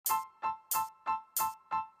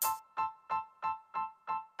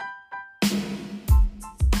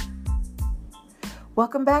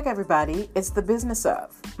Welcome back, everybody. It's The Business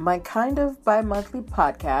Of, my kind of bi-monthly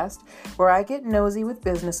podcast where I get nosy with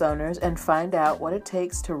business owners and find out what it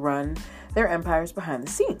takes to run their empires behind the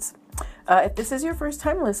scenes. If this is your first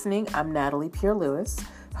time listening, I'm Natalie Pierre-Lewis,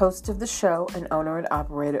 host of the show and owner and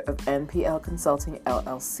operator of NPL Consulting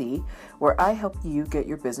LLC, where I help you get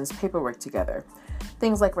your business paperwork together.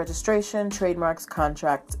 Things like registration, trademarks,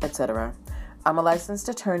 contracts, etc. I'm a licensed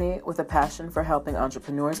attorney with a passion for helping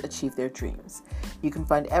entrepreneurs achieve their dreams. You can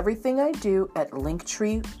find everything I do at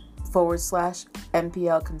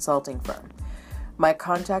Linktree/NPL Consulting Firm. My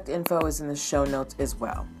contact info is in the show notes as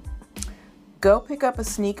well. Go pick up a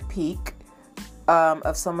sneak peek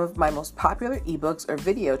of some of my most popular ebooks or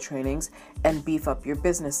video trainings and beef up your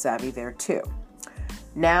business savvy there too.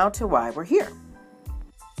 Now to why we're here.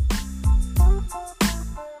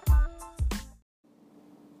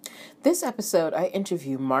 This episode, I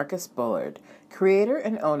interview Marcus Bullard, creator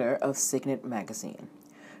and owner of Signet Magazine.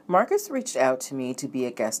 Marcus reached out to me to be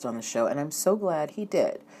a guest on the show, and I'm so glad he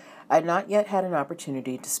did. I'd not yet had an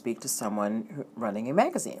opportunity to speak to someone running a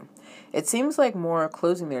magazine. It seems like more are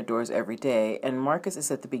closing their doors every day, and Marcus is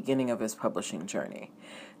at the beginning of his publishing journey.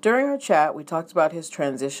 During our chat, we talked about his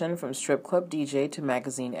transition from strip club DJ to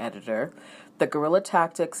magazine editor, the guerrilla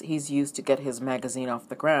tactics he's used to get his magazine off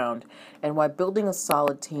the ground, and why building a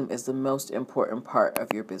solid team is the most important part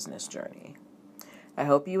of your business journey. I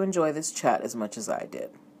hope you enjoy this chat as much as I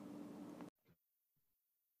did.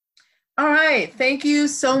 All right. Thank you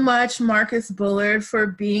so much, Marcus Bullard, for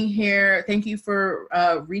being here. Thank you for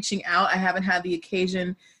reaching out. I haven't had the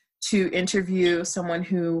occasion to interview someone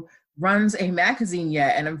who runs a magazine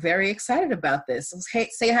yet, and I'm very excited about this. Hey,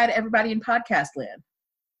 say hi to everybody in podcast land.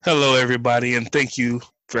 Hello, everybody, and thank you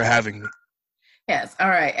for having me. Yes. All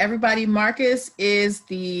right. Everybody, Marcus is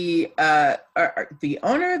the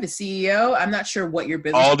owner, the CEO. I'm not sure what your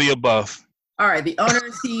business All the above. All right. The owner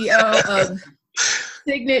and CEO of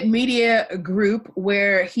Signet Media Group,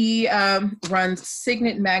 where he runs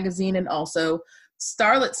Signet Magazine and also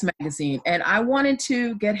Starlets Magazine. And I wanted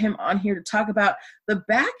to get him on here to talk about the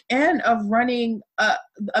back end of running a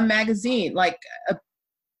magazine.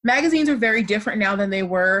 Magazines are very different now than they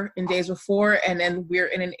were in days before. And then we're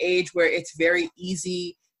in an age where it's very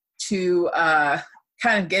easy to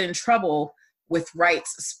kind of get in trouble with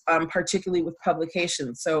rights, particularly with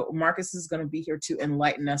publications. So Marcus is going to be here to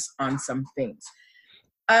enlighten us on some things.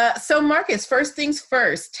 So Marcus, first things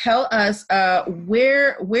first, tell us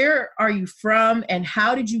where are you from and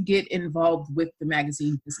how did you get involved with the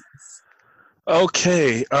magazine business?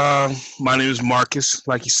 Okay, my name is Marcus,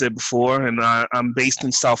 like you said before, and I'm based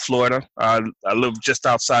in South Florida. I live just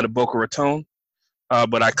outside of Boca Raton,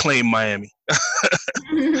 but I claim Miami.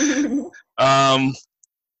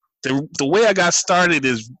 The way I got started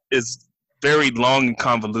is very long and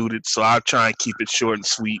convoluted, so I'll try and keep it short and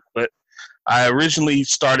sweet. But I originally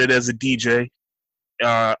started as a DJ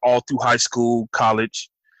all through high school,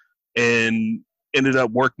 college, and ended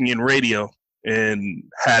up working in radio and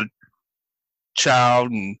had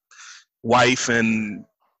child and wife and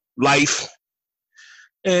life,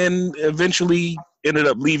 and eventually ended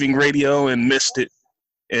up leaving radio and missed it.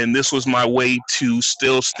 And this was my way to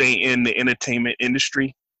still stay in the entertainment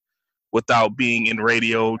industry without being in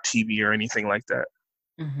radio, TV, or anything like that.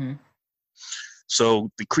 Mm-hmm. So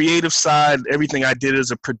the creative side, everything I did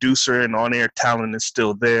as a producer and on-air talent is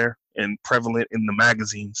still there and prevalent in the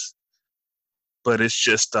magazines. But it's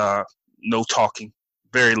just no talking,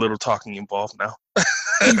 very little talking involved now.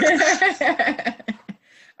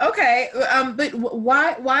 Okay, but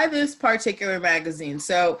why this particular magazine?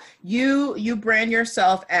 So you brand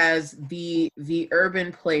yourself as the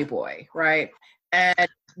urban playboy, right? And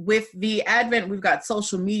with the advent, we've got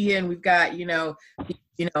social media and we've got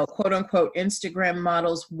quote unquote Instagram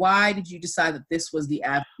models. Why did you decide that this was the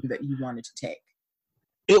avenue that you wanted to take?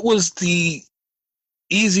 It was the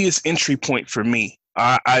easiest entry point for me.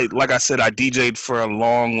 I like I said, I DJ'd for a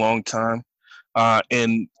long time,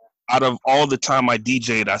 and out of all the time I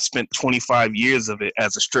DJ'd, I spent 25 years of it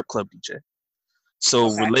as a strip club DJ.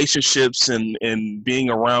 So okay. Relationships and being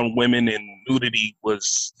around women and nudity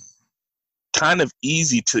was kind of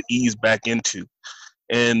easy to ease back into.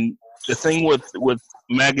 And the thing with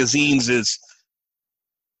magazines is,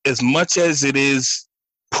 as much as it is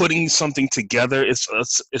putting something together, it's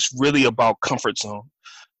really about comfort zone.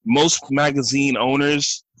 Most magazine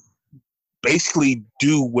owners basically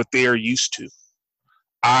do what they are used to.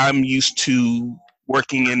 I'm used to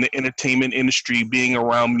working in the entertainment industry, being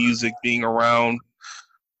around music, being around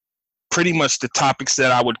pretty much the topics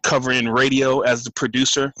that I would cover in radio as the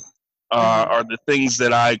producer are the things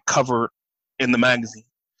that I cover in the magazine,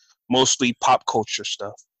 mostly pop culture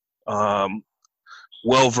stuff.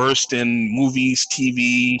 well versed in movies,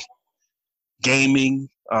 TV, gaming.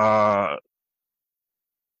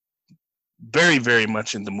 Very, very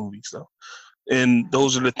much into movies though, and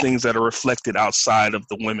those are the things that are reflected outside of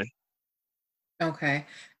the women. Okay.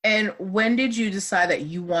 And when did you decide that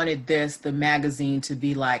you wanted the magazine, to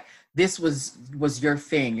be like, this was your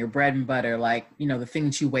thing, your bread and butter, like, the thing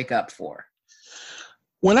that you wake up for?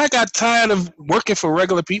 When I got tired of working for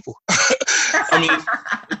regular people. I mean,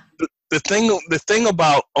 the thing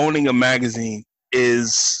about owning a magazine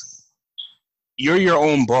is you're your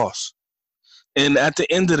own boss. And at the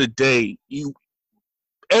end of the day,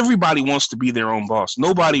 everybody wants to be their own boss.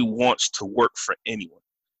 Nobody wants to work for anyone.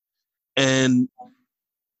 And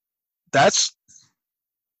that's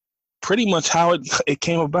pretty much how it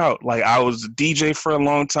came about. Like, I was a DJ for a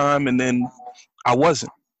long time, and then I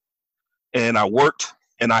wasn't. And I worked,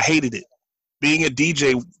 and I hated it. Being a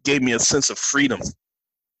DJ gave me a sense of freedom,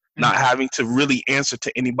 not having to really answer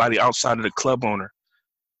to anybody outside of the club owner,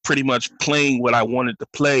 pretty much playing what I wanted to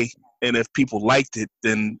play. And if people liked it,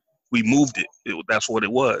 then we moved it. That's what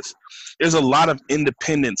it was. There's a lot of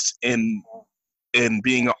independence in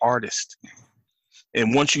being an artist.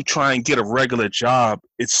 And once you try and get a regular job,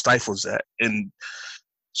 it stifles that. And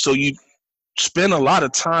so you spend a lot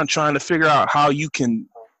of time trying to figure out how you can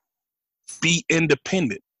be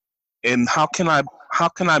independent. And how can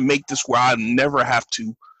I make this where I never have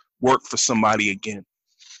to work for somebody again?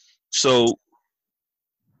 So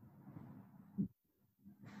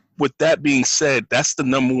with that being said, that's the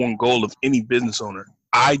number one goal of any business owner.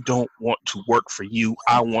 I don't want to work for you.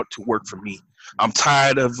 I want to work for me. I'm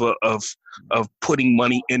tired of putting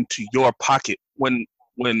money into your pocket when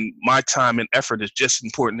my time and effort is just as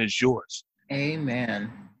important as yours.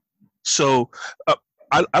 Amen. So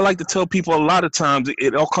I like to tell people a lot of times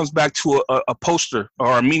it all comes back to a poster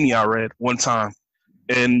or a meme I read one time.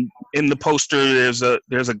 And in the poster, there's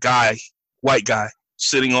a guy, white guy,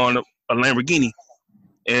 sitting on a Lamborghini.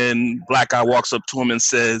 And black guy walks up to him and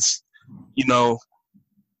says,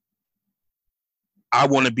 I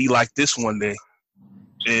want to be like this one day.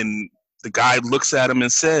 And the guy looks at him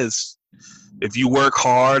and says, if you work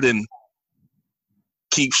hard and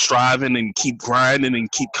keep striving and keep grinding and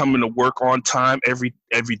keep coming to work on time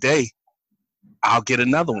every day, I'll get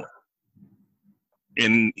another one.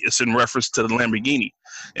 And it's in reference to the Lamborghini.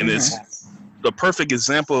 And it's the perfect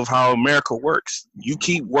example of how America works. You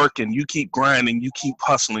keep working, you keep grinding, you keep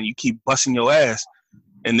hustling, you keep busting your ass.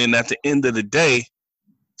 And then at the end of the day,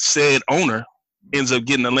 said owner ends up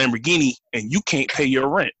getting a Lamborghini and you can't pay your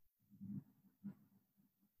rent.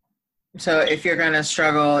 So if you're going to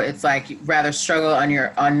struggle, it's like rather struggle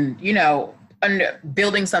on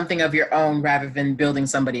building something of your own rather than building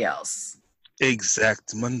somebody else.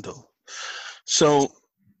 Exactmundo. So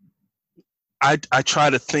I try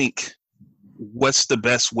to think, what's the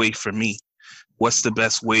best way for me? What's the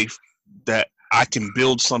best way that I can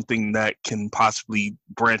build something that can possibly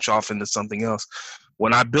branch off into something else?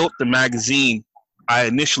 When I built the magazine, I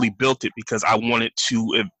initially built it because I wanted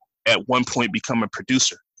to, at one point, become a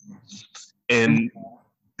producer. And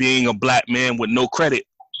being a black man with no credit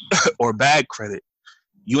or bad credit,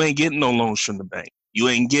 you ain't getting no loans from the bank. You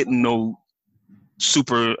ain't getting no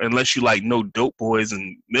super, unless you like no dope boys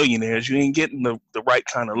and millionaires, you ain't getting the right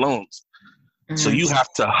kind of loans. Mm-hmm. So you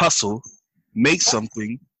have to hustle, make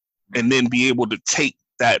something, and then be able to take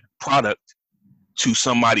that product to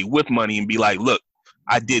somebody with money and be like, look,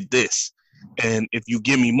 I did this. And if you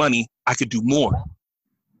give me money, I could do more.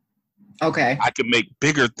 Okay. I can make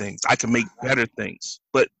bigger things. I can make better things.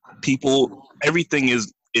 But people, everything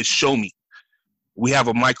is show me. We have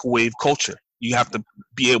a microwave culture. You have to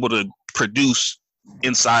be able to produce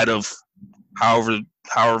inside of however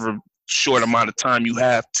short amount of time you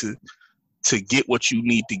have to get what you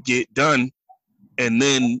need to get done, and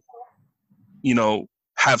then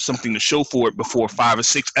have something to show for it before 5 or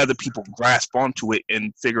 6 other people grasp onto it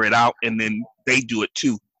and figure it out, and then they do it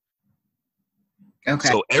too. Okay.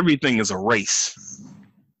 So everything is a race.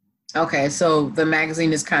 Okay, so the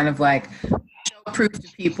magazine is kind of like show proof to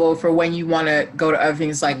people for when you want to go to other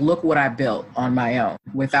things, like, look what I built on my own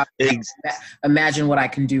without imagine what I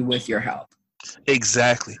can do with your help.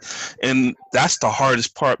 Exactly. And that's the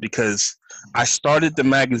hardest part, because I started the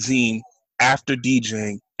magazine after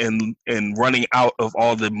DJing and running out of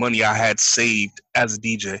all the money I had saved as a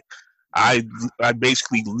DJ. I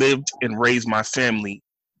basically lived and raised my family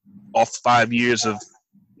off 5 years of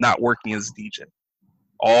not working as a DJ.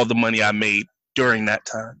 All the money I made during that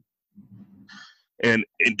time. And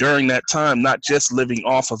during that time, not just living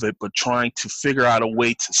off of it, but trying to figure out a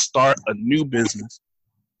way to start a new business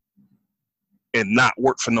and not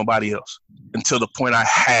work for nobody else until the point I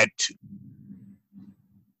had to.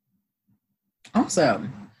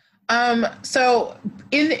 Awesome. So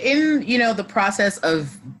in the process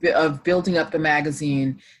of building up the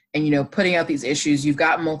magazine and putting out these issues, you've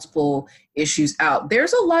got multiple issues out.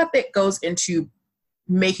 There's a lot that goes into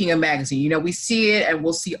making a magazine. We see it and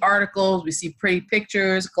we'll see articles, we see pretty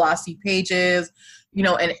pictures, glossy pages,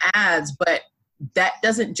 and ads, but that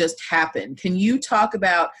doesn't just happen. Can you talk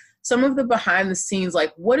about some of the behind the scenes,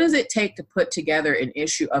 like what does it take to put together an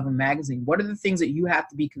issue of a magazine? What are the things that you have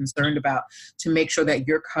to be concerned about to make sure that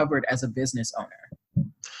you're covered as a business owner?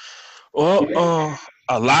 Well,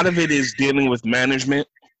 a lot of it is dealing with management.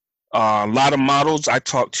 A lot of models I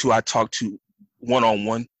talk to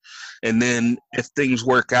one-on-one. And then if things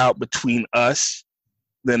work out between us,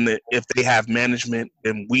 then if they have management,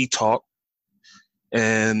 then we talk.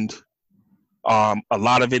 And a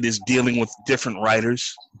lot of it is dealing with different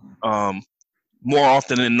writers. More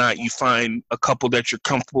often than not, you find a couple that you're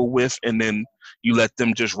comfortable with, and then you let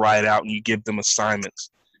them just ride out and you give them assignments.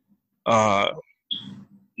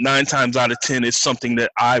 9 times out of 10, it's something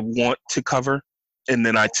that I want to cover, and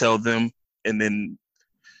then I tell them, and then,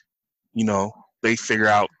 they figure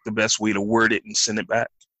out the best way to word it and send it back.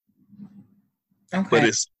 Okay. But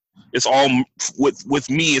it's all with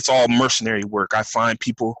me. It's all mercenary work. I find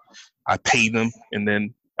people, I pay them, and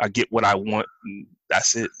then I get what I want, and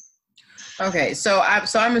that's it. Okay, so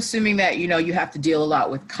I'm assuming that you have to deal a lot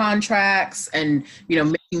with contracts and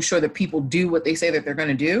making sure that people do what they say that they're going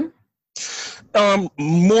to do.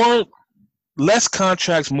 Less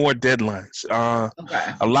contracts, more deadlines.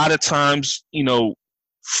 Okay. A lot of times,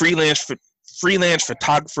 freelance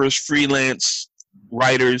photographers, freelance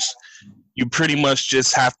writers, you pretty much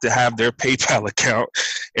just have to have their PayPal account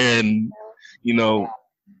and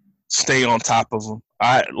stay on top of them.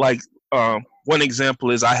 One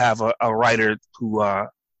example is I have a writer who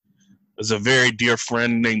is a very dear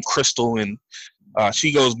friend named Crystal, and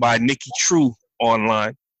she goes by Nikki True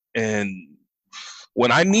online. And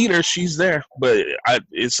when I need her, she's there. But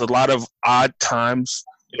it's a lot of odd times,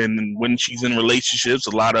 and when she's in relationships,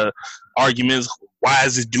 a lot of arguments. Why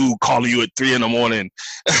is this dude calling you at 3 a.m?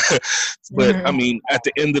 But I mean, at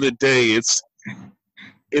the end of the day,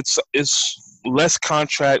 it's less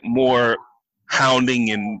contract, more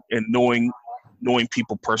hounding and knowing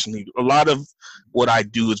people personally. A lot of what I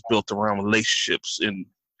do is built around relationships, and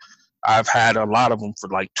I've had a lot of them for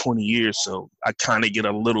like 20 years, so I kind of get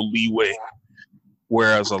a little leeway,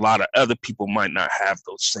 whereas a lot of other people might not have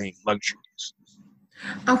those same luxuries.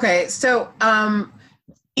 Okay, so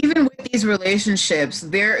even with these relationships,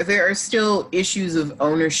 there are still issues of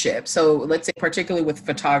ownership. So let's say particularly with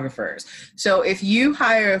photographers. So if you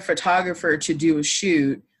hire a photographer to do a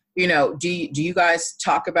shoot, do you guys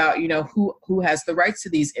talk about, who has the rights to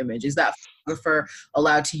these images? Is that photographer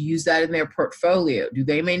allowed to use that in their portfolio? Do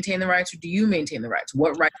they maintain the rights, or do you maintain the rights?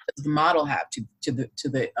 What rights does the model have to the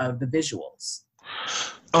visuals?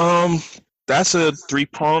 That's a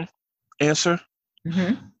 3-prong answer.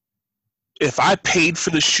 Mm-hmm. If I paid for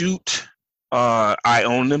the shoot, I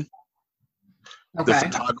own them. Okay. The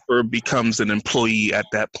photographer becomes an employee at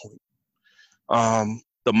that point.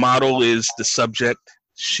 The model is the subject.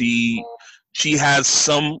 She has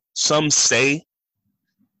some say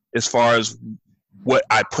as far as what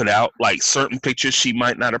I put out. Like certain pictures she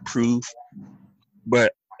might not approve,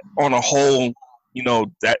 but on a whole,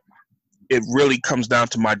 that it really comes down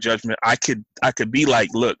to my judgment. I could be like,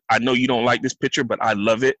 look, I know you don't like this picture, but I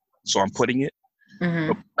love it, so I'm putting it. Mm-hmm.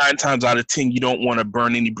 But 9 times out of 10, you don't want to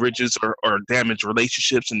burn any bridges or damage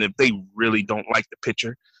relationships. And if they really don't like the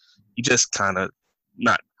picture, you just kind of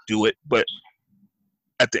not do it. But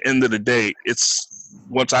at the end of the day, it's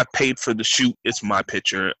once I paid for the shoot, it's my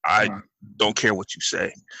picture. I don't care what you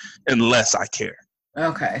say unless I care.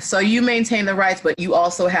 Okay, so you maintain the rights, but you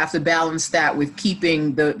also have to balance that with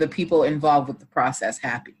keeping the people involved with the process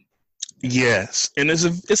happy. Yes, and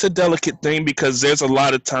it's a delicate thing because there's a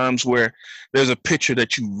lot of times where there's a picture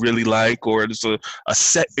that you really like, or there's a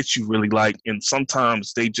set that you really like, and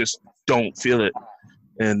sometimes they just don't feel it,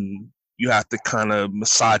 and you have to kind of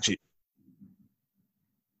massage it.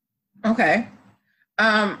 Okay.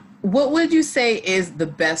 What would you say is the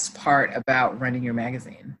best part about running your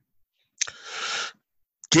magazine?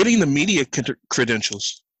 Getting the media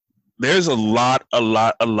credentials. There's a lot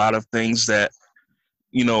of things that,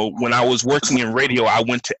 when I was working in radio, I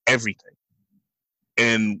went to everything.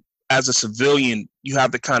 And as a civilian, you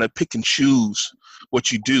have to kind of pick and choose what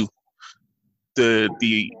you do.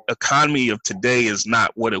 The economy of today is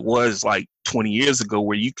not what it was like 20 years ago,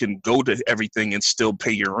 where you can go to everything and still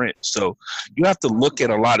pay your rent. So you have to look at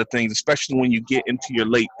a lot of things, especially when you get into your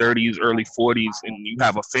late 30s, early 40s, and you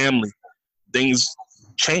have a family. Things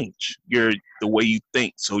change the way you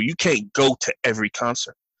think. So you can't go to every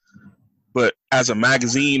concert. But as a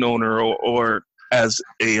magazine owner or as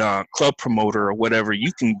a club promoter or whatever,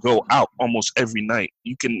 you can go out almost every night.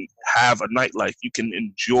 You can have a nightlife. You can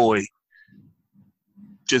enjoy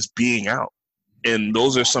just being out. And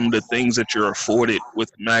those are some of the things that you're afforded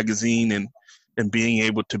with magazine and being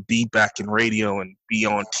able to be back in radio and be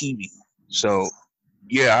on TV. So,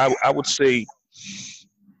 yeah, I would say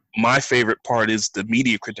my favorite part is the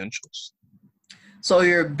media credentials. So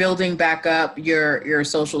you're building back up your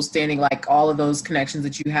social standing, like all of those connections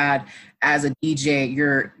that you had as a DJ.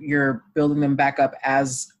 You're building them back up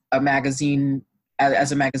as a magazine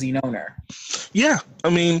owner. Yeah, I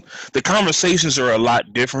mean, the conversations are a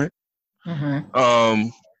lot different. Mm-hmm.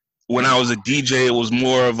 When I was a DJ, it was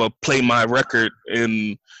more of a play my record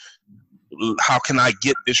and how can I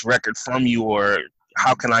get this record from you, or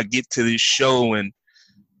how can I get to this show, and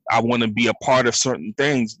I want to be a part of certain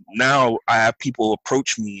things. Now I have people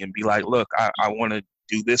approach me and be like, look, I want to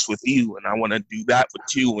do this with you, and I want to do that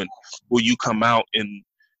with you, and will you come out and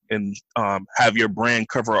have your brand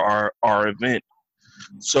cover our event?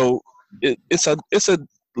 So it's a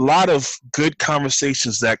lot of good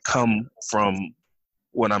conversations that come from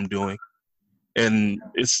what I'm doing, and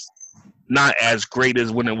it's not as great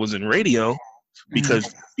as when it was in radio,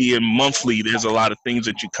 because being monthly, there's a lot of things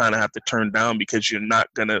that you kind of have to turn down because you're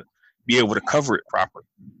not going to be able to cover it properly.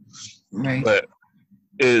 Right. But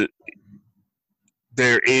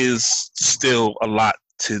there is still a lot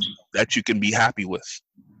that you can be happy with.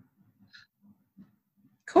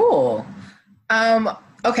 Cool.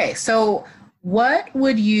 Okay, so what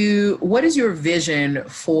is your vision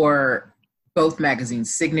for both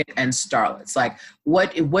magazines, Signet and Starlets? Like,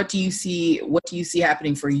 what do you see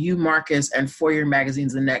happening for you, Marcus, and for your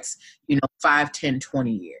magazines in the next, 5, 10,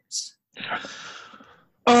 20 years?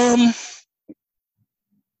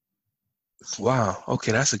 Wow.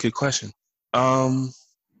 Okay, that's a good question. Well,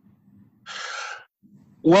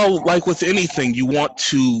 like with anything, you want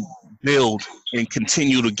to build and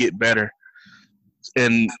continue to get better.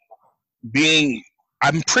 And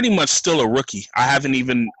I'm pretty much still a rookie. I haven't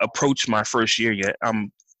even approached my first year yet.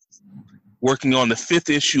 I'm working on the 5th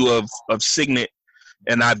issue of Signet,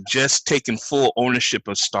 and I've just taken full ownership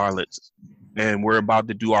of Starlets, and we're about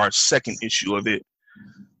to do our 2nd issue of it.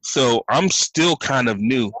 So I'm still kind of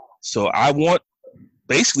new. So I want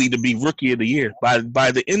basically to be Rookie of the Year. By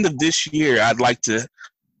the end of this year, I'd like to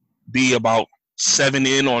be about 7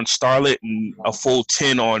 in on Starlet and a full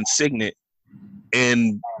 10 on Signet,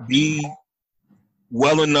 and be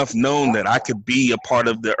well enough known that I could be a part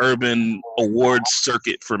of the urban awards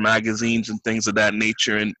circuit for magazines and things of that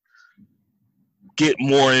nature, and get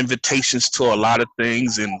more invitations to a lot of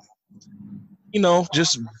things, and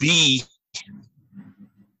just be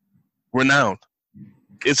renowned.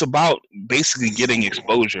 It's about basically getting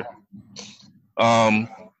exposure.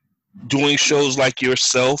 Doing shows like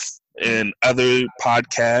yourself and other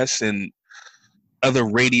podcasts and other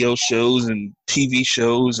radio shows and TV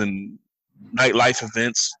shows and nightlife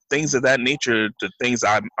events, things of that nature, the things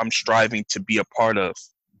I'm striving to be a part of.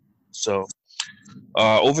 So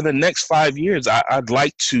over the next 5 years, I'd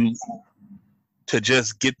like to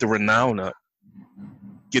just get the renown up,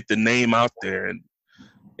 get the name out there,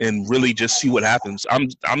 and really just see what happens.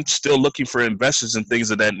 I'm still looking for investors and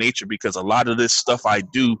things of that nature, because a lot of this stuff I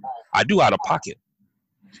do out of pocket.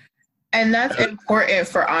 And that's important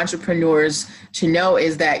for entrepreneurs to know,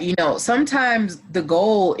 is that, sometimes the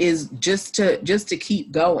goal is just to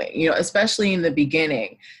keep going, especially in the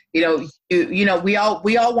beginning. We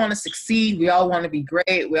all want to succeed. We all want to be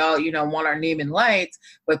great. We all, want our name in lights,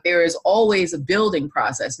 but there is always a building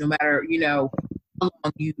process, no matter, how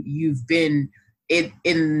long you've been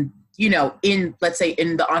in let's say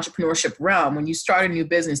in the entrepreneurship realm. When you start a new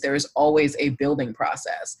business, there is always a building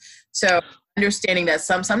process. So understanding that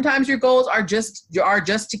sometimes your goals are just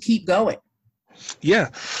to keep going. Yeah.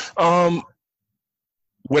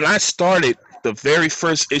 When I started the very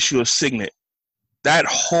first issue of Signet, that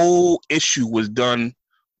whole issue was done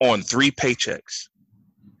on 3 paychecks.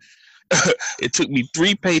 It took me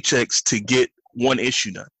 3 paychecks to get 1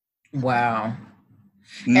 issue done. Wow.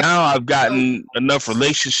 Now I've gotten enough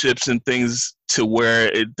relationships and things to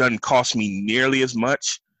where it doesn't cost me nearly as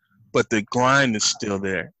much, but the grind is still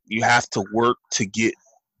there. You have to work to get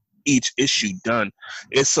each issue done.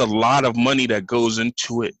 It's a lot of money that goes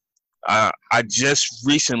into it. I just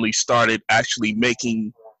recently started actually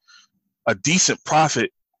making a decent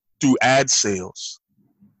profit through ad sales.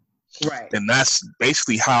 Right. And that's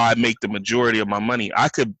basically how I make the majority of my money. I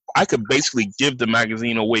could basically give the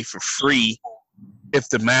magazine away for free if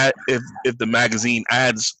the magazine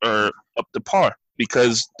ads are up to par.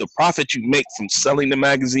 because the profit you make from selling the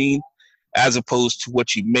magazine as opposed to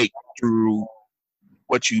what you make through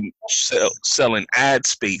what you sell in ad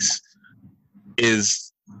space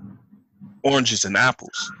is oranges and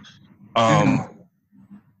apples.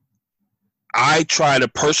 I try to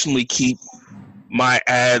personally keep my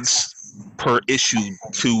ads per issue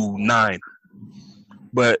to 9.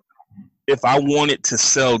 But if I wanted to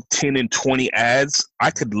sell 10 and 20 ads,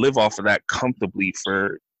 I could live off of that comfortably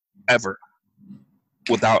forever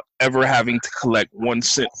without ever having to collect 1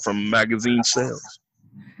 cent from magazine sales.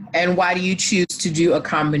 And why do you choose to do a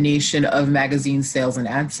combination of magazine sales and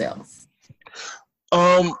ad sales?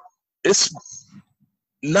 It's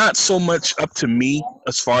not so much up to me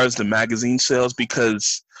as far as the magazine sales,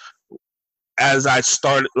 because as I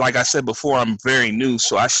started, like I said before, I'm very new.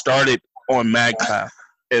 So I started on MagCraft.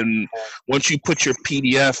 And once you put your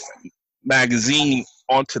PDF magazine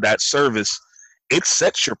onto that service, it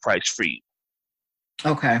sets your price for you.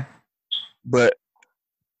 Okay. But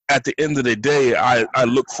at the end of the day, I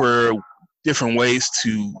look for different ways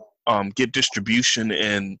to get distribution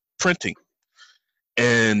and printing.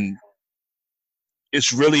 And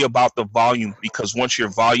it's really about the volume, because once your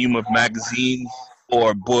volume of magazines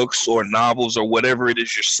or books or novels or whatever it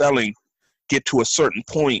is you're selling get to a certain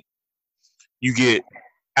point, you get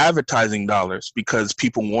advertising dollars because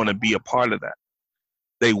people want to be a part of that.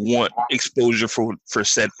 They want exposure for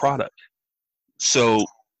said product. So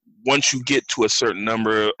once you get to a certain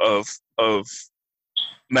number of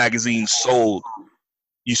magazines sold,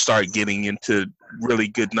 you start getting into really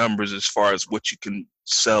good numbers as far as what you can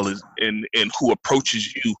sell and who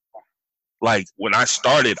approaches you. Like when I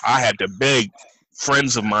started, I had to beg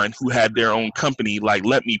friends of mine who had their own company, like,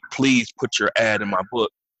 let me please put your ad in my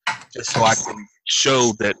book just so I can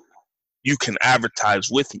show that you can advertise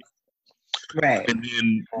with me. Right. And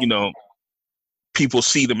then, you know, people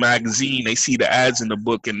see the magazine, they see the ads in the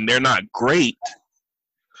book, and they're not great,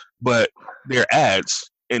 but they're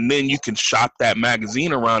ads. And then you can shop that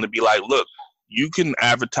magazine around and be like, look, you can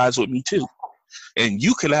advertise with me too. And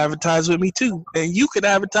you can advertise with me too. And you can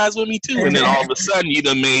advertise with me too. And then all of a sudden you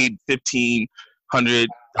done made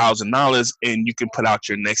 $1,500 and you can put out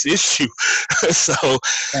your next issue. So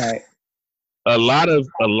right. a lot of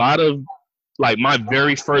like my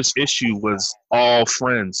very first issue was all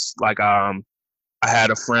friends. Like I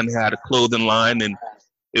had a friend who had a clothing line and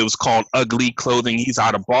it was called Ugly Clothing. He's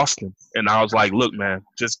out of Boston. And I was like, look, man,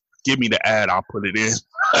 just give me the ad. I'll put it in.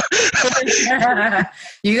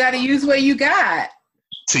 You got to use what you got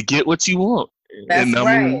to get what you want. That's and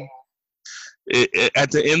right. mean,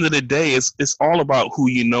 at the end of the day, it's all about who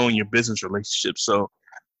you know in your business relationship. So,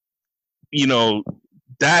 you know,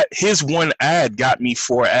 that his one ad got me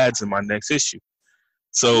 4 ads in my next issue.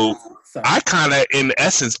 So I kind of, in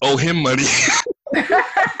essence, owe him money.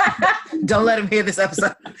 Don't let him hear this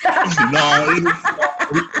episode. No, he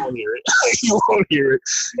won't hear it. He won't hear it.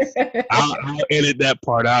 I'll edit that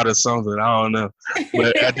part out or something. I don't know.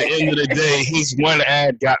 But at the end of the day, his one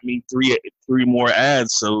ad got me three more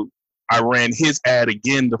ads. So I ran his ad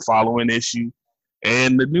again the following issue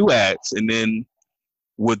and the new ads. And then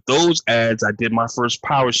with those ads, I did my first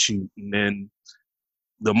power shoot. And then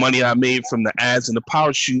the money I made from the ads and the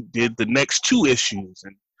power shoot did the next 2 issues.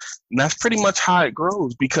 And that's pretty much how it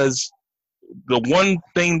grows, because the one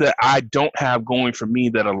thing that I don't have going for me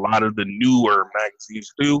that a lot of the newer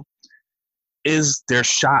magazines do is they're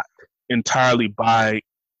shot entirely by,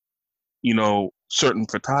 you know, certain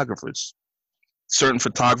photographers. Certain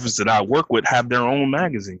photographers that I work with have their own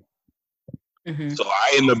magazine. Mm-hmm. So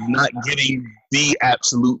I end up not getting the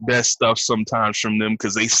absolute best stuff sometimes from them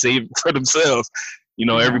because they save it for themselves. You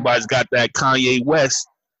know, everybody's got that Kanye West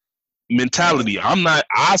mentality.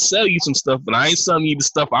 I'll sell you some stuff, but I ain't selling you the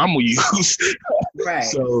stuff I'm gonna use. Right.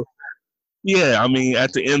 So yeah, I mean,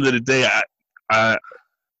 at the end of the day, I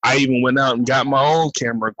even went out and got my own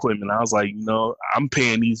camera equipment. I was like, you know, I'm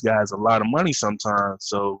paying these guys a lot of money sometimes,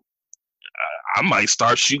 so I might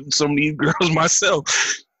start shooting some of these girls myself.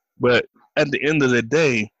 But at the end of the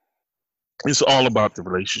day, it's all about the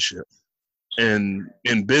relationship. And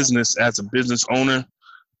in business, as a business owner,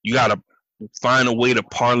 you gotta find a way to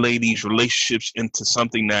parlay these relationships into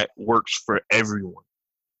something that works for everyone.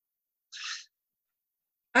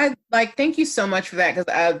 Thank you so much for that,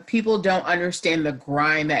 because people don't understand the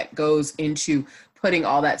grind that goes into putting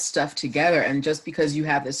all that stuff together. And just because you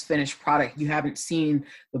have this finished product, you haven't seen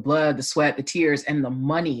the blood, the sweat, the tears, and the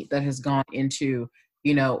money that has gone into,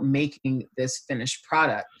 you know, making this finished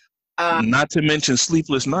product. Not to mention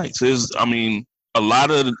sleepless nights. A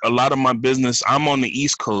lot of my business, I'm on the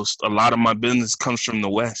East Coast. A lot of my business comes from the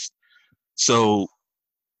West. So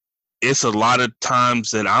it's a lot of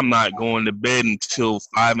times that I'm not going to bed until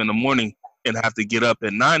 5 in the morning and have to get up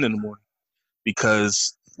at 9 in the morning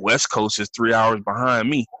because West Coast is 3 hours behind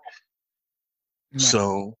me. Right.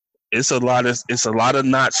 So it's a lot of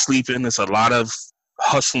not sleeping. It's a lot of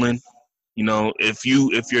hustling. You know, if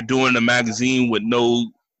you're doing a magazine with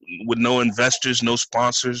no investors, no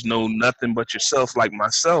sponsors, no nothing but yourself, like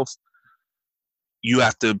myself, you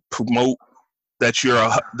have to promote that you're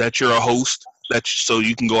a host, so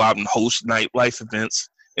you can go out and host nightlife events,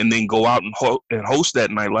 and then go out and host that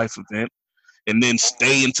nightlife event, and then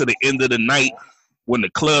stay until the end of the night when the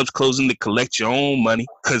club's closing to collect your own money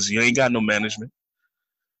because you ain't got no management.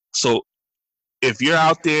 So if you're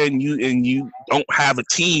out there and you don't have a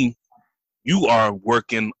team, you are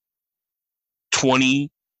working 20,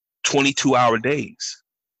 22-hour days.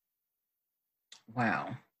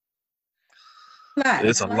 Wow.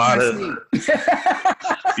 It's a lot of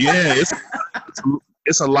yeah.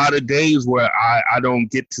 It's a lot of days where I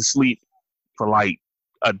don't get to sleep for like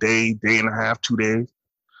a day and a half, 2 days,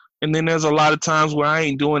 and then there's a lot of times where I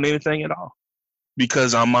ain't doing anything at all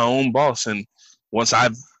because I'm my own boss, and once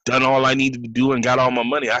I've done all I needed to do and got all my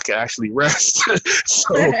money, I can actually rest.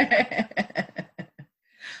 So.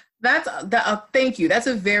 Thank you. That's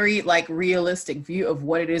a very like realistic view of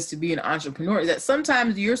what it is to be an entrepreneur. That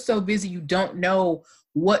sometimes you're so busy you don't know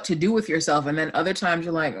what to do with yourself, and then other times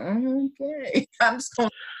you're like, okay, I'm just going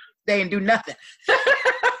to stay and do nothing.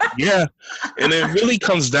 Yeah, and it really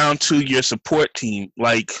comes down to your support team.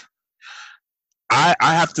 Like, I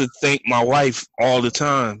have to thank my wife all the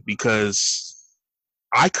time because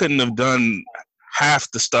I couldn't have done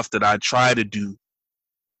half the stuff that I try to do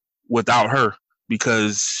without her.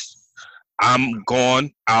 Because I'm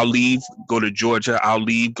gone, I'll leave, go to Georgia, I'll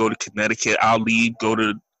leave, go to Connecticut, I'll leave,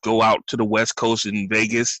 go out to the West Coast in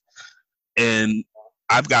Vegas, and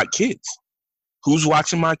I've got kids. Who's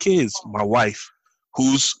watching my kids? My wife.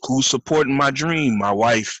 Who's supporting my dream? My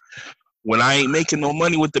wife. When I ain't making no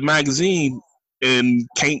money with the magazine and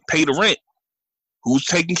can't pay the rent, who's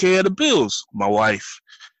taking care of the bills? My wife.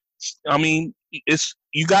 I mean,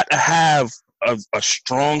 you got to have a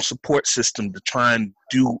strong support system to try and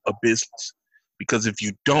do a business, because if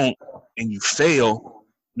you don't and you fail,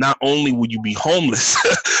 not only will you be homeless,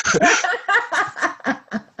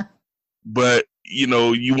 but you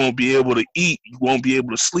won't be able to eat, you won't be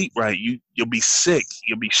able to sleep right, you'll be sick,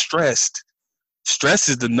 you'll be stressed. Stress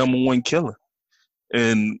is the number one killer,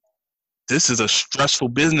 and this is a stressful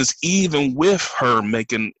business, even with her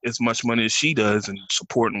making as much money as she does and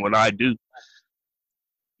supporting what I do.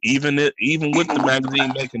 Even with the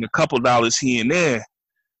magazine making a couple dollars here and there,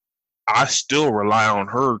 I still rely on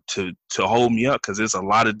her to hold me up, because there's a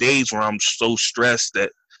lot of days where I'm so stressed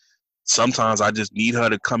that sometimes I just need her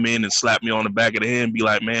to come in and slap me on the back of the head and be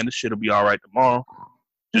like, man, this shit'll be all right tomorrow.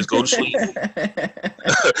 Just go to sleep.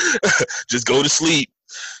 Just go to sleep.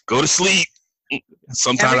 Go to sleep.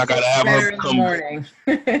 Sometimes I gotta have her come.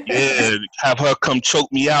 Yeah, have her come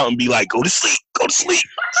choke me out and be like, go to sleep. Go to sleep.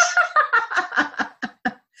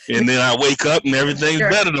 And then I wake up and everything's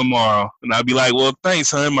better tomorrow. And I'll be like, well,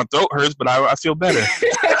 thanks, hon. My throat hurts, but I feel better.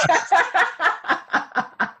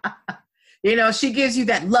 She gives you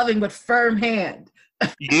that loving but firm hand.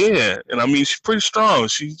 Yeah. And I mean, she's pretty strong.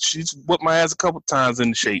 She's whipped my ass a couple times in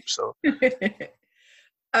the shape. So.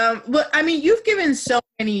 But I mean, you've given so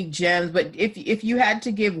many gems, but if you had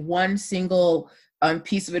to give one single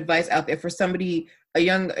piece of advice out there for somebody, a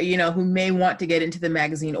young, who may want to get into the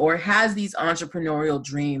magazine or has these entrepreneurial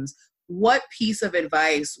dreams, what piece of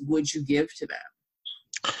advice would you give to them?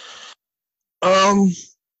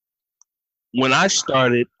 When I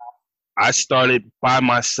started by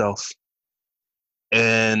myself,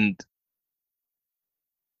 and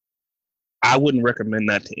I wouldn't recommend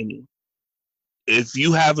that to anyone. If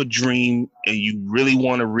you have a dream and you really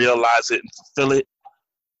want to realize it and fulfill it,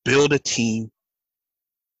 build a team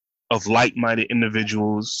of like-minded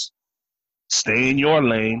individuals. Stay in your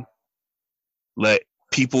lane. Let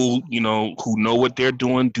people, who know what they're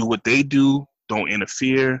doing, do what they do. Don't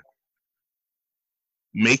interfere.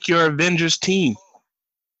 Make your Avengers team.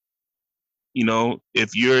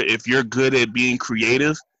 If you're good at being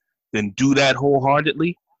creative, then do that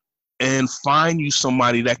wholeheartedly, and find you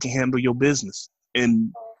somebody that can handle your business,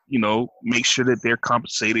 and make sure that they're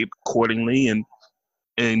compensated accordingly,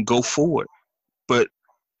 and go forward. But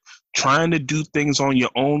trying to do things on your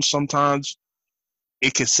own, sometimes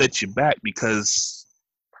it can set you back, because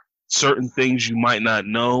certain things you might not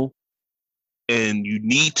know, and you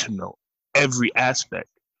need to know every aspect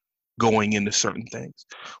going into certain things.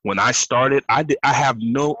 When I started, I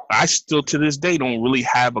still to this day don't really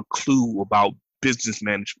have a clue about business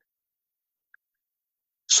management.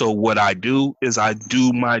 So what I do is I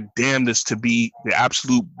do my damnedest to be the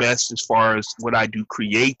absolute best as far as what I do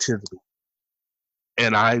creatively.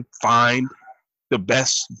 And I find the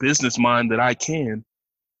best business mind that I can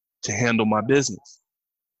to handle my business.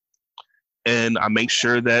 And I make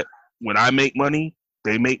sure that when I make money,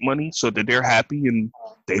 they make money so that they're happy and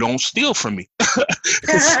they don't steal from me. So,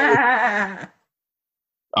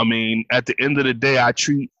 I mean, at the end of the day, I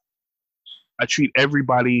treat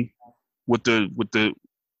everybody with the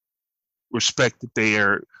respect that they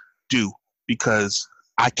are due, because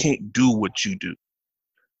I can't do what you do.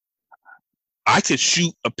 I could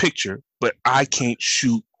shoot a picture, but I can't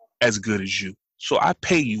shoot as good as you. So I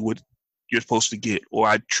pay you what you're supposed to get, or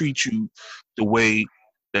I treat you the way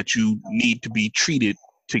that you need to be treated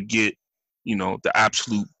to get, the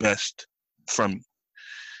absolute best from you.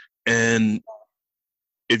 And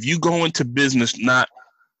if you go into business not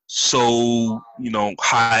so,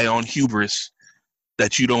 high on hubris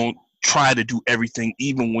that you don't try to do everything,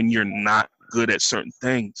 even when you're not good at certain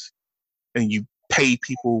things, and you pay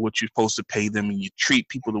people what you're supposed to pay them and you treat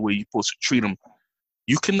people the way you're supposed to treat them,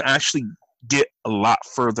 you can actually get a lot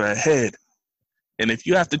further ahead. And if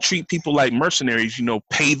you have to treat people like mercenaries,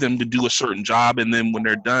 pay them to do a certain job, and then when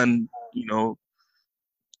they're done,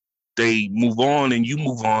 they move on and you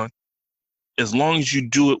move on, as long as you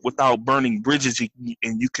do it without burning bridges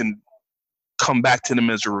and you can come back to them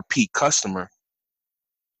as a repeat customer,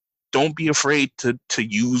 don't be afraid to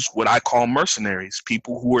use what I call mercenaries,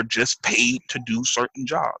 people who are just paid to do certain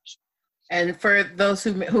jobs. And for those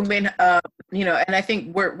who may, and I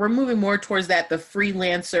think we're moving more towards that, the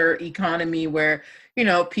freelancer economy, where,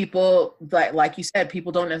 people like you said,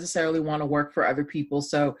 people don't necessarily want to work for other people,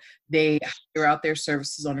 so they hire out their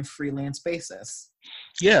services on a freelance basis.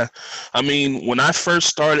 Yeah, I mean, when I first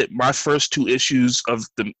started my first 2 issues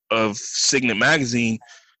of Signet magazine,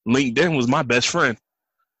 LinkedIn was my best friend.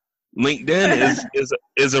 LinkedIn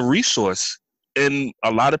is a resource, and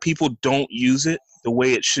a lot of people don't use it the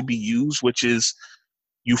way it should be used, which is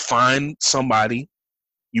you find somebody,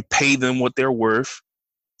 you pay them what they're worth,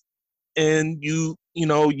 and you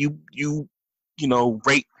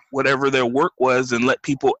rate whatever their work was and let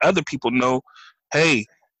other people know, hey,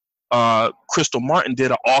 Crystal Martin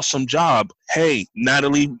did an awesome job. Hey,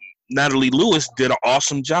 Natalie Lewis did an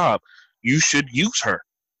awesome job. You should use her.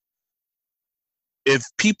 If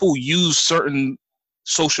people use certain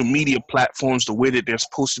social media platforms the way that they're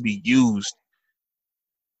supposed to be used,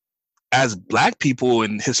 as Black people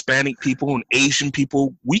and Hispanic people and Asian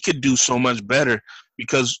people, we could do so much better,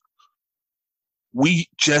 because we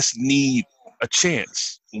just need a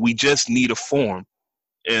chance. We just need a forum.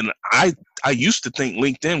 And I used to think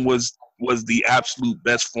LinkedIn was the absolute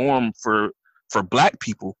best forum for Black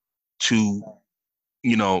people to,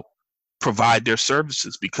 provide their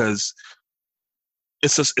services, because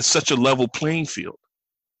it's such a level playing field,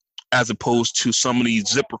 as opposed to some of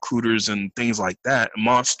these ZipRecruiters and things like that,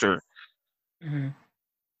 Monster. Mm-hmm.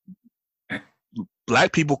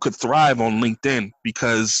 Black people could thrive on LinkedIn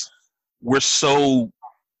because we're so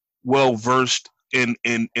well versed in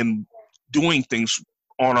doing things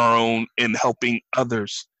on our own and helping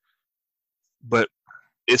others, but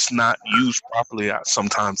it's not used properly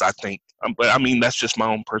sometimes, I think. But I mean, that's just my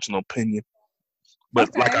own personal opinion. But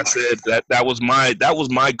okay. Like I said, that was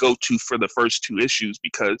my go-to for the first 2 issues,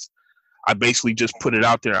 because I basically just put it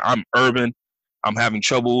out there. I'm urban. I'm having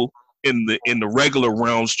trouble in the regular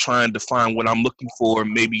realms trying to find what I'm looking for.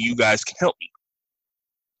 Maybe you guys can help me.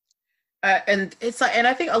 And it's like, and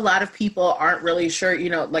I think a lot of people aren't really sure,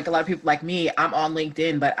 like a lot of people like me, I'm on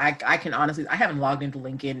LinkedIn, but I can honestly, I haven't logged into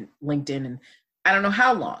LinkedIn and I don't know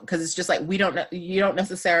how long, because it's just like, you don't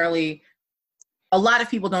necessarily, a lot of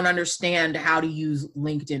people don't understand how to use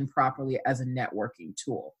LinkedIn properly as a networking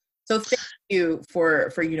tool. So thank you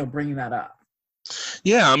for bringing that up.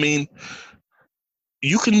 Yeah, I mean,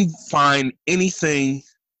 you can find anything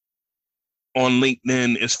on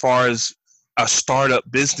LinkedIn as far as a startup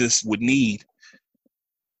business would need,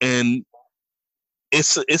 and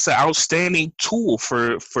it's an outstanding tool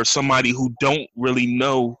for somebody who don't really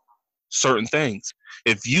know certain things.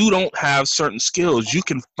 If you don't have certain skills, you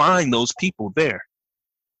can find those people there.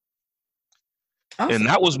 Awesome. And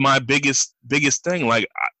that was my biggest thing. Like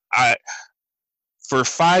I for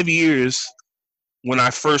 5 years when I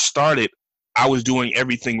first started, I was doing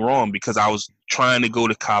everything wrong, because I was trying to go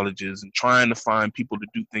to colleges and trying to find people to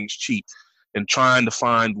do things cheap and trying to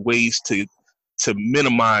find ways to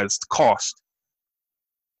minimize the cost.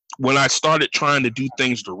 When I started trying to do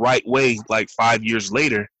things the right way, like 5 years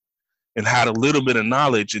later, and had a little bit of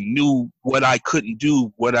knowledge and knew what I couldn't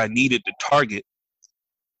do, what I needed to target,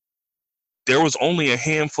 there was only a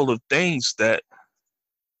handful of things that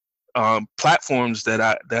platforms that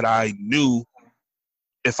I knew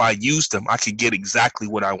if I used them, I could get exactly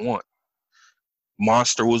what I want.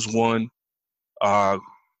 Monster was one. I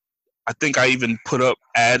think I even put up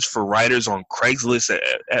ads for writers on Craigslist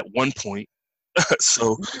at one point.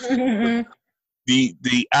 So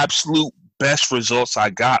the absolute best results I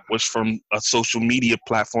got was from a social media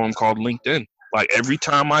platform called LinkedIn. Like every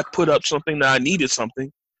time I put up something that I needed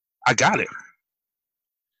something, I got it.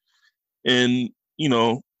 And, you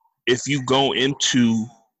know, if you go into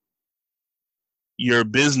your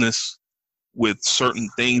business with certain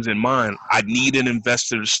things in mind, I need an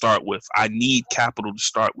investor to start with. I need capital to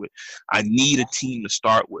start with. I need a team to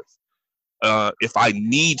start with. If I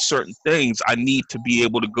need certain things, I need to be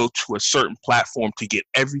able to go to a certain platform to get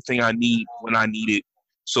everything I need when I need it,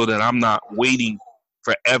 so that I'm not waiting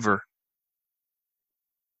forever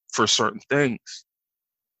for certain things.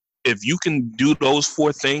 If you can do those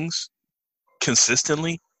 4 things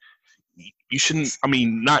consistently, you shouldn't, I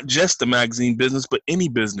mean, not just the magazine business, but any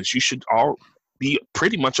business, you should all be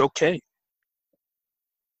pretty much okay.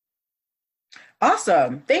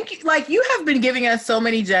 Awesome. Thank you. Like, you have been giving us so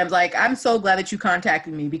many gems. Like, I'm so glad that you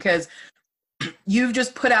contacted me, because you've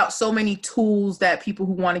just put out so many tools that people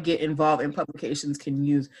who want to get involved in publications can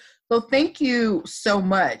use. So thank you so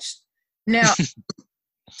much. Now,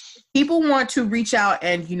 people want to reach out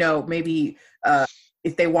and, you know, maybe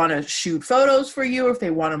if they want to shoot photos for you, if they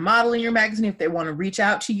want to model in your magazine, if they want to reach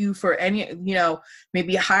out to you for any, you know,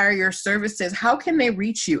 maybe hire your services, how can they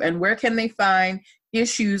reach you, and where can they find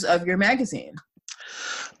issues of your magazine?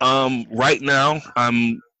 Right now,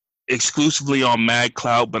 I'm exclusively on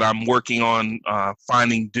MagCloud, but I'm working on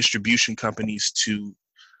finding distribution companies to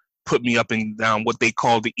put me up and down what they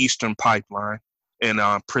call the Eastern Pipeline in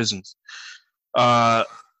prisons.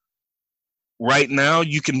 Right now,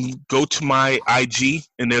 you can go to my IG,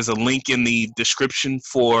 and there's a link in the description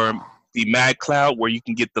for the MagCloud where you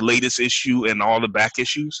can get the latest issue and all the back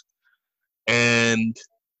issues. And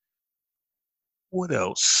what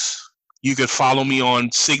else? You can follow me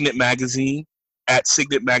on Signet Magazine, at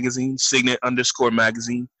Signet Magazine,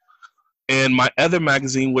 Signet_magazine. And my other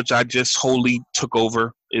magazine, which I just wholly took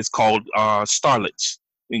over, is called Starlets.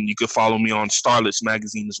 And you can follow me on Starlets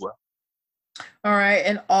Magazine as well. All right.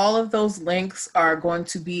 And all of those links are going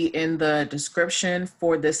to be in the description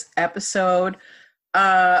for this episode.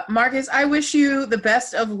 Marcus, I wish you the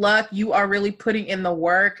best of luck. You are really putting in the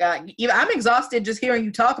work. I'm exhausted just hearing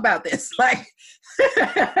you talk about this. Like,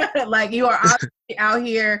 like, you are out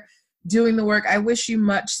here doing the work. I wish you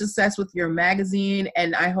much success with your magazine.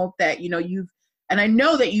 And I hope that, you know, I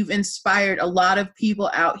know that you've inspired a lot of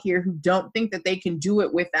people out here who don't think that they can do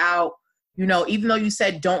it without, you know, even though you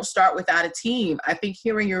said don't start without a team. I think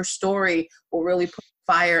hearing your story will really put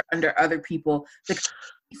fire under other people to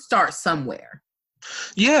start somewhere.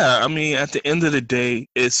 Yeah, I mean, at the end of the day,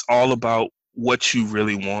 it's all about what you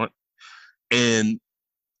really want. And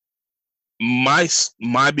my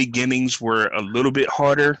beginnings were a little bit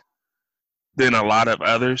harder than a lot of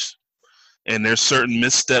others. And there's certain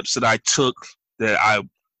missteps that I took that I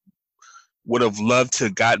would have loved to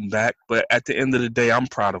have gotten back. But at the end of the day, I'm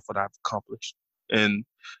proud of what I've accomplished. And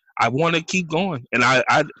I want to keep going. And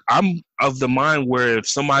I'm of the mind where if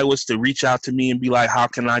somebody was to reach out to me and be like, how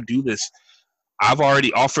can I do this? I've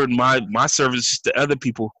already offered my services to other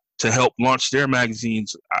people to help launch their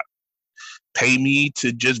magazines. Pay me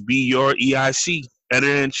to just be your EIC,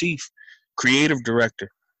 editor-in-chief, creative director,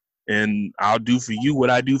 and I'll do for you what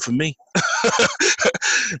I do for me.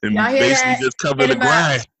 And basically just cover the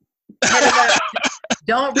grind.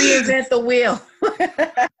 Don't reinvent the wheel.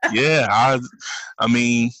 Yeah, I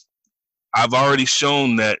mean, I've already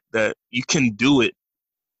shown that you can do it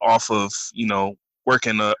off of, you know,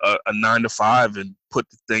 working a 9-to-5 and put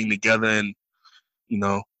the thing together, and, you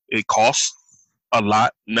know, it costs a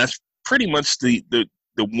lot, and that's pretty much the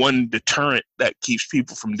one deterrent that keeps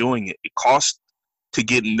people from doing it. It costs to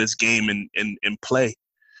get in this game and play.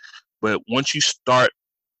 But once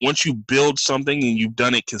you build something and you've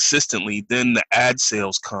done it consistently, then the ad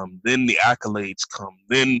sales come, then the accolades come,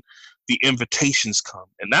 then the invitations come.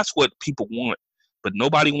 And that's what people want. But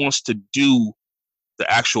nobody wants to do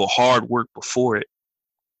the actual hard work before it.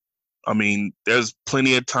 I mean, there's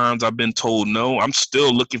plenty of times I've been told no. I'm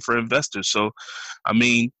still looking for investors. So, I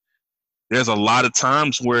mean, there's a lot of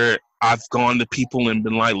times where I've gone to people and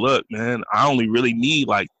been like, look, man, I only really need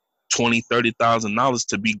like $20,000, $30,000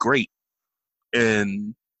 to be great.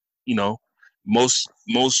 And, you know, most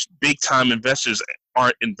big time investors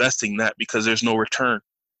aren't investing that because there's no return.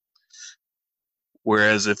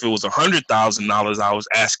 Whereas if it was $100,000 I was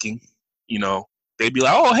asking, you know, they'd be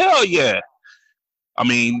like, oh, hell yeah. I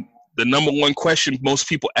mean, the number one question most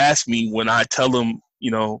people ask me when I tell them,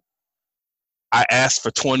 I asked for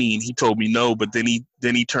 20 and he told me no, but then he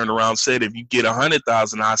turned around and said, if you get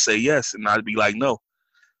 100,000, I say yes. And I'd be like, no,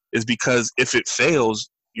 is because if it fails,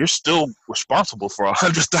 you're still responsible for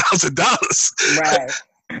 $100,000. Right.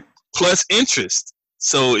 Plus interest.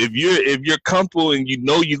 So if you're comfortable and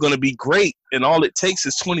you're going to be great and all it takes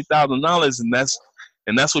is $20,000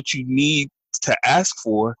 and that's what you need to ask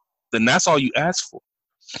for, then that's all you ask for.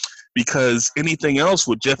 Because anything else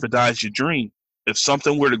would jeopardize your dream. If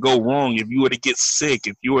something were to go wrong, if you were to get sick,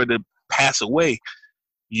 if you were to pass away,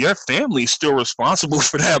 your family is still responsible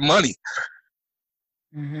for that money.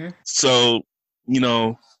 Mm-hmm. So,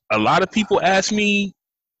 a lot of people ask me,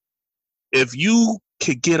 if you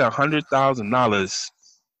could get $100,000,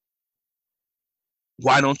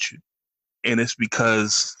 why don't you? And it's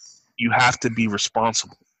because you have to be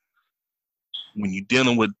responsible. When you're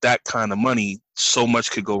dealing with that kind of money, so much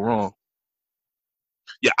could go wrong.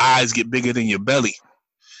 Your eyes get bigger than your belly.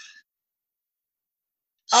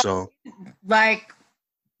 So,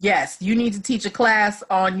 yes, you need to teach a class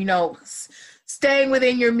on, staying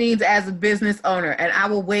within your means as a business owner. And I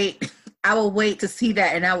will wait to see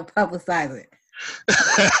that, and I will publicize it.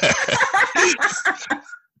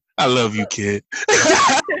 I love you, kid.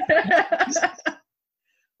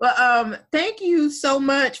 Well, thank you so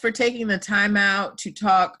much for taking the time out to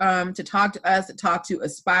talk to us, to talk to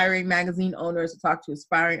aspiring magazine owners, to talk to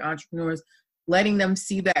aspiring entrepreneurs, letting them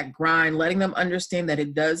see that grind, letting them understand that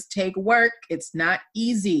it does take work. It's not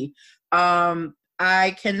easy.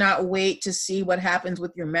 I cannot wait to see what happens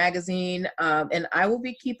with your magazine, and I will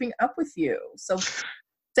be keeping up with you. So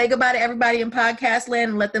say goodbye to everybody in podcast land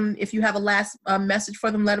and let them, if you have a last message for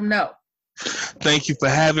them, let them know. Thank you for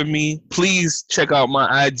having me. Please check out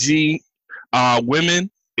my IG. Women,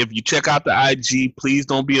 if you check out the IG, please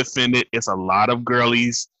don't be offended. It's a lot of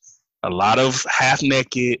girlies, a lot of half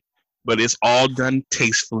naked, but it's all done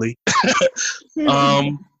tastefully.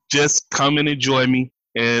 Just come and enjoy me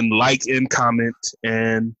and like and comment,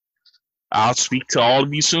 and I'll speak to all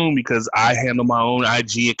of you soon because I handle my own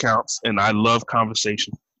IG accounts and I love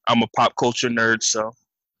conversation. I'm a pop culture nerd, so.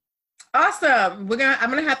 Awesome. I'm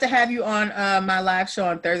gonna have to have you on my live show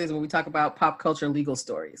on Thursdays where we talk about pop culture legal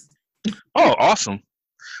stories. Oh, awesome.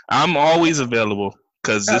 I'm always available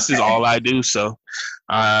because this is all I do. So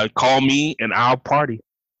call me and I'll party.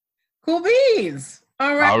 Cool beans.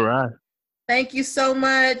 All right. All right. Thank you so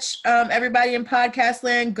much. Everybody in podcast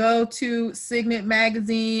land, go to Signet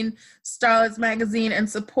Magazine, Starlets Magazine, and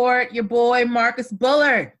support your boy, Marcus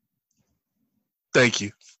Bullard. Thank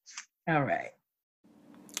you. All right.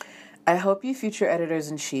 I hope you future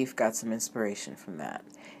editors-in-chief got some inspiration from that.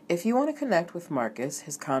 If you want to connect with Marcus,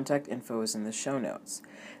 his contact info is in the show notes.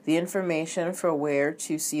 The information for where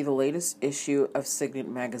to see the latest issue of Signet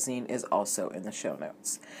Magazine is also in the show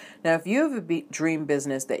notes. Now, if you have a dream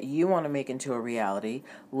business that you want to make into a reality,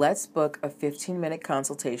 let's book a 15-minute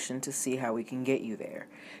consultation to see how we can get you there.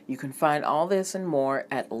 You can find all this and more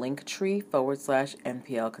at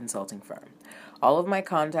linktree/NPL Consulting Firm. All of my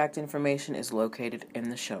contact information is located in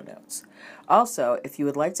the show notes. Also, if you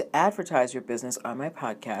would like to advertise your business on my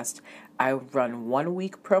podcast, I run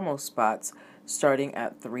 1-week promo spots starting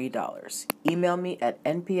at $3. Email me at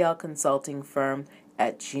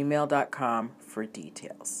nplconsultingfirm@gmail.com for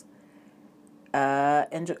details.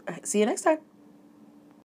 See you next time.